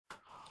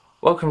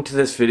Welcome to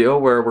this video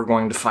where we're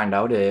going to find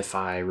out if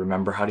I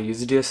remember how to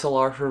use a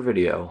DSLR for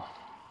video.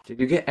 Did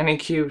you get any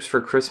cubes for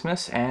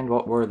Christmas, and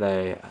what were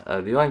they?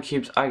 The only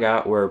cubes I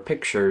got were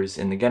pictures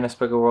in the Guinness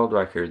Book of World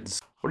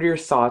Records. What are your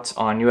thoughts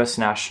on US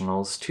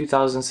Nationals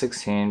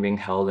 2016 being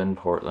held in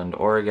Portland,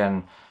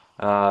 Oregon?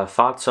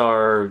 Thoughts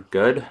are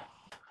good.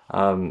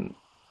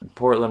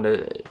 Portland,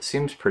 it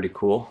seems pretty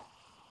cool.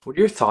 What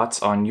are your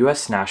thoughts on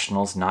US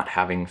Nationals not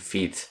having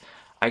feet?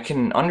 I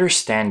can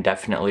understand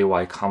definitely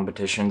why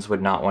competitions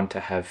would not want to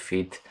have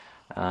feet.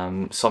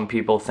 Some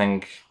people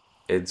think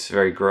it's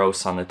very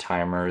gross on the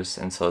timers,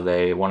 and so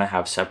they want to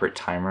have separate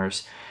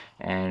timers.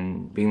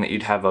 And being that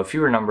you'd have a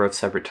fewer number of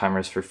separate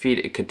timers for feet,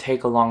 it could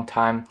take a long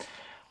time.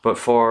 But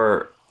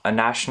for a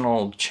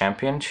national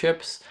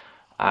championships,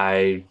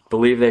 I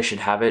believe they should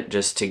have it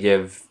just to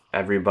give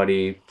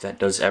everybody that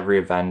does every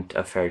event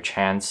a fair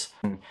chance.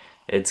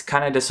 It's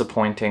kind of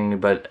disappointing,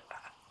 but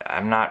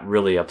I'm not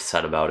really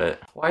upset about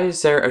it. Why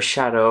is there a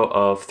shadow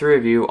of three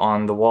of you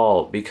on the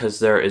wall? Because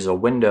there is a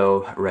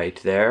window right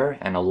there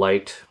and a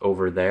light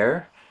over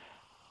there.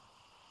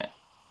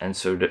 And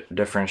so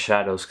different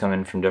shadows come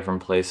in from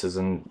different places,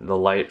 and the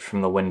light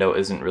from the window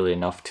isn't really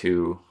enough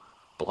to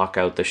block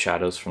out the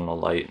shadows from the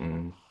light,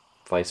 and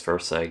vice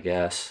versa, I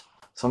guess.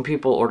 Some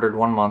people ordered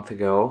 1 month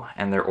ago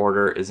and their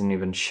order isn't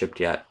even shipped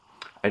yet.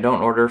 I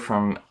don't order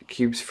from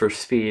Cubes for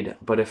Speed,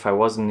 but if I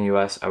was in the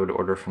US, I would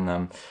order from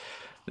them.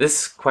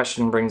 This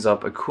question brings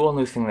up a cool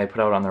new thing they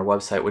put out on their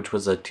website, which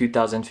was a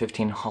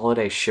 2015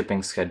 holiday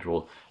shipping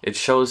schedule. It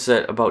shows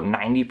that about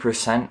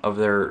 90% of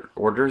their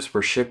orders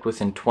were shipped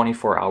within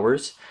 24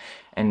 hours,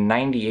 and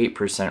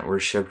 98% were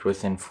shipped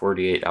within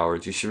 48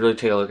 hours. You should really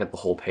take a look at the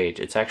whole page.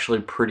 It's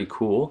actually pretty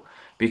cool,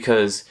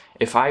 because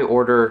if I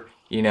order,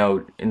 you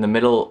know, in the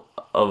middle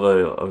of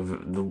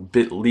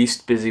the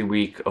least busy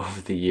week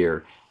of the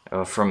year,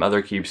 from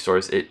other Cube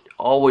stores, it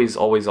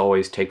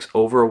always takes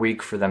over a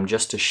week for them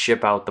just to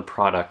ship out the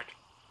product.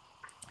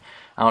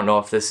 I don't know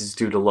if this is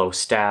due to low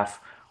staff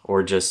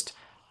or just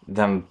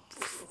them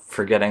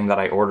forgetting that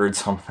I ordered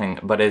something,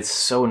 but it's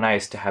so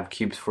nice to have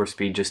Cubes for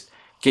Speed just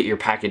get your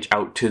package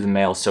out to the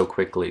mail so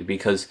quickly,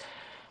 because,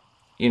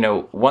 you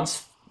know,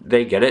 once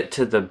they get it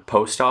to the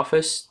post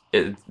office,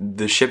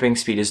 the shipping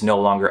speed is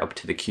no longer up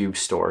to the Cube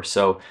store.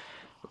 So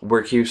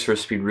where Cubes for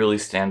Speed really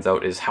stands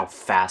out is how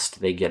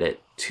fast they get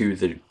it to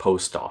the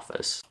post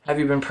office. Have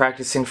you been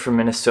practicing for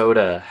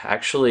Minnesota?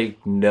 Actually,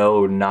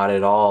 no, not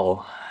at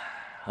all.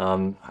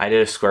 I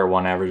did a square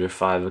one average of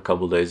 5 a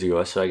couple days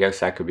ago, so I guess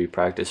that could be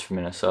practice for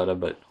Minnesota,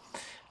 but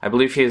I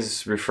believe he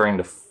is referring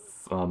to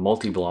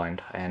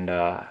multi-blind, and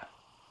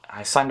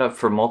I signed up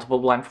for multiple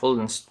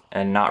blindfolded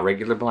and not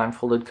regular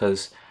blindfolded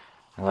because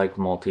I like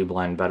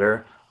multi-blind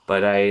better,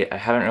 but I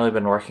haven't really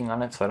been working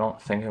on it, so I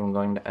don't think I'm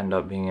going to end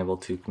up being able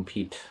to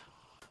compete.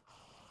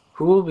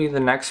 Who will be the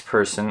next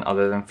person,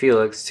 other than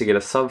Felix, to get a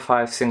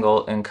sub-5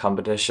 single in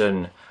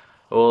competition?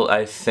 Well,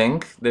 I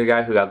think the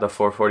guy who got the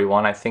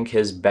 441, I think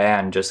his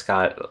ban just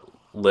got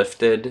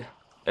lifted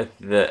at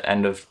the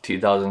end of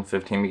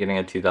 2015, beginning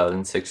of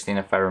 2016,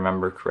 if I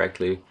remember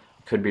correctly.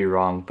 Could be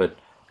wrong, but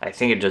I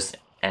think it just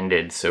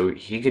ended, so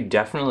he could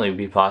definitely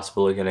be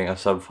possible of getting a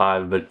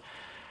sub-5, but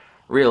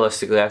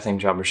realistically, I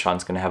think John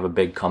Brashan's going to have a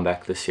big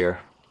comeback this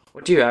year.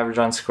 What do you average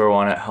on square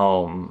one at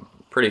home?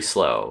 Pretty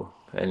slow,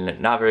 and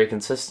not very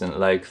consistent,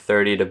 like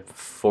 30 to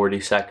 40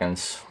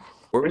 seconds.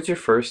 Where was your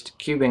first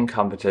cubing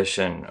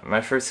competition?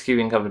 My first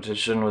cubing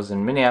competition was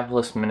in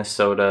Minneapolis,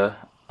 Minnesota,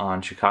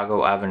 on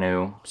Chicago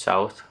Avenue,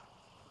 South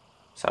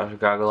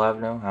Chicago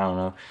Avenue? I don't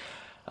know.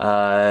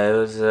 It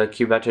was a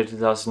Cubetcha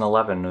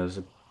 2011. It was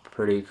a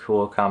pretty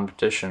cool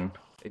competition.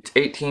 It's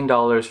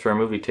 $18 for a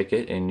movie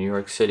ticket in New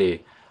York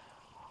City.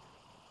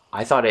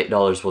 I thought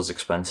 $8 was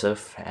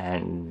expensive,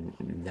 and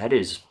that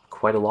is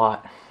quite a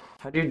lot.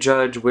 How do you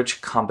judge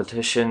which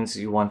competitions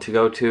you want to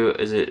go to?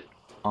 Is it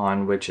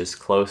on which is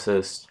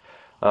closest?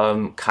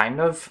 Kind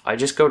of. I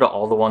just go to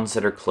all the ones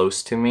that are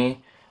close to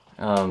me,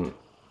 and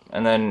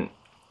then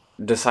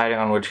deciding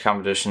on which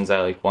competitions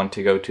I want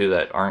to go to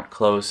that aren't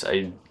close.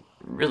 I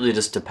really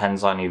just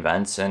depends on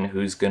events and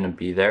who's gonna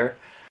be there.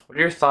 What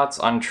are your thoughts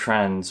on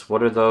trends?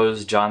 What are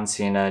those? John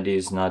Cena,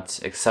 these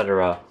nuts,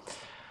 etc.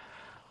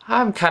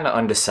 I'm kind of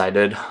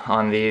undecided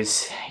on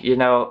these. You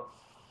know,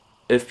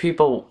 if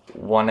people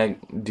want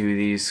to do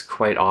these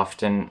quite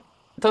often,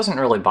 it doesn't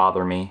really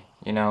bother me,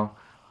 you know.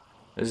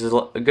 There's a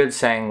good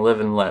saying, live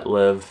and let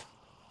live.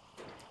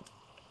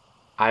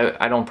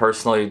 I don't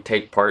personally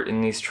take part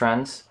in these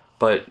trends,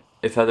 but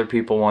if other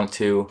people want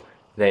to,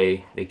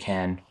 they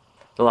can.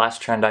 The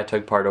last trend I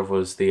took part of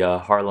was the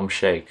Harlem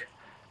Shake.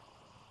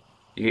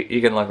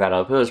 You can look that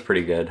up, it was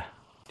pretty good.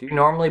 Do you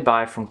normally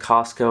buy from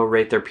Costco?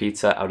 Rate their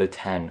pizza out of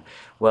 10.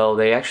 Well,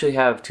 they actually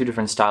have two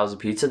different styles of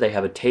pizza. They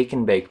have a take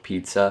and bake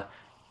pizza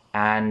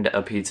and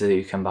a pizza that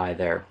you can buy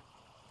there.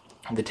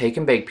 The take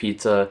and bake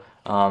pizza,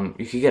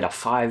 you could get a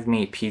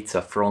 5-meat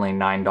pizza for only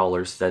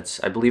 $9.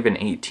 That's, I believe, an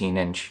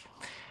 18-inch.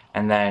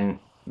 And then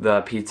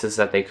the pizzas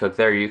that they cook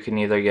there, you can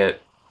either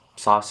get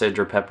sausage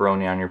or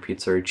pepperoni on your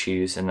pizza or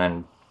cheese, and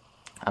then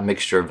a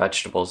mixture of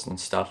vegetables and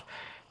stuff.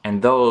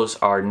 and those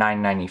are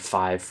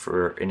 $9.95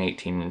 for an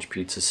 18-inch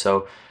pizza.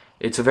 So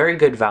it's a very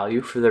good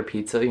value for their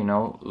pizza, you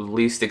know,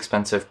 least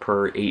expensive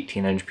per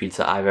 18-inch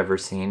pizza I've ever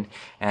seen,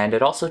 and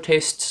it also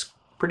tastes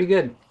pretty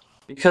good.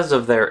 Because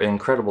of their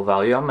incredible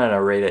value, I'm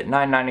gonna rate it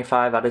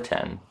 9.95 out of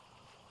 10.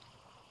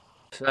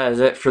 So that is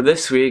it for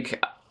this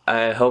week.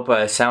 I hope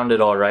I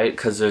sounded alright,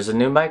 because there's a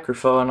new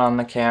microphone on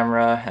the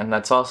camera, and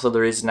that's also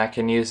the reason I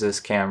can use this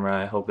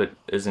camera. I hope it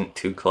isn't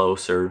too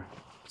close or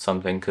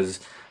something, because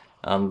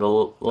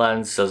the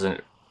lens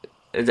doesn't...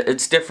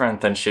 It's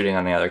different than shooting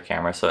on the other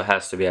camera, so it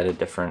has to be at a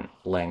different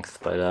length,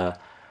 but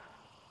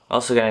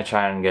also gonna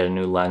try and get a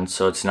new lens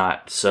so it's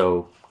not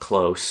so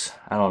close.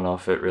 I don't know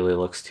if it really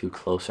looks too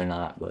close or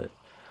not, but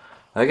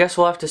I guess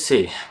we'll have to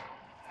see.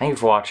 Thank you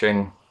for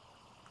watching.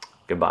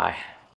 Goodbye.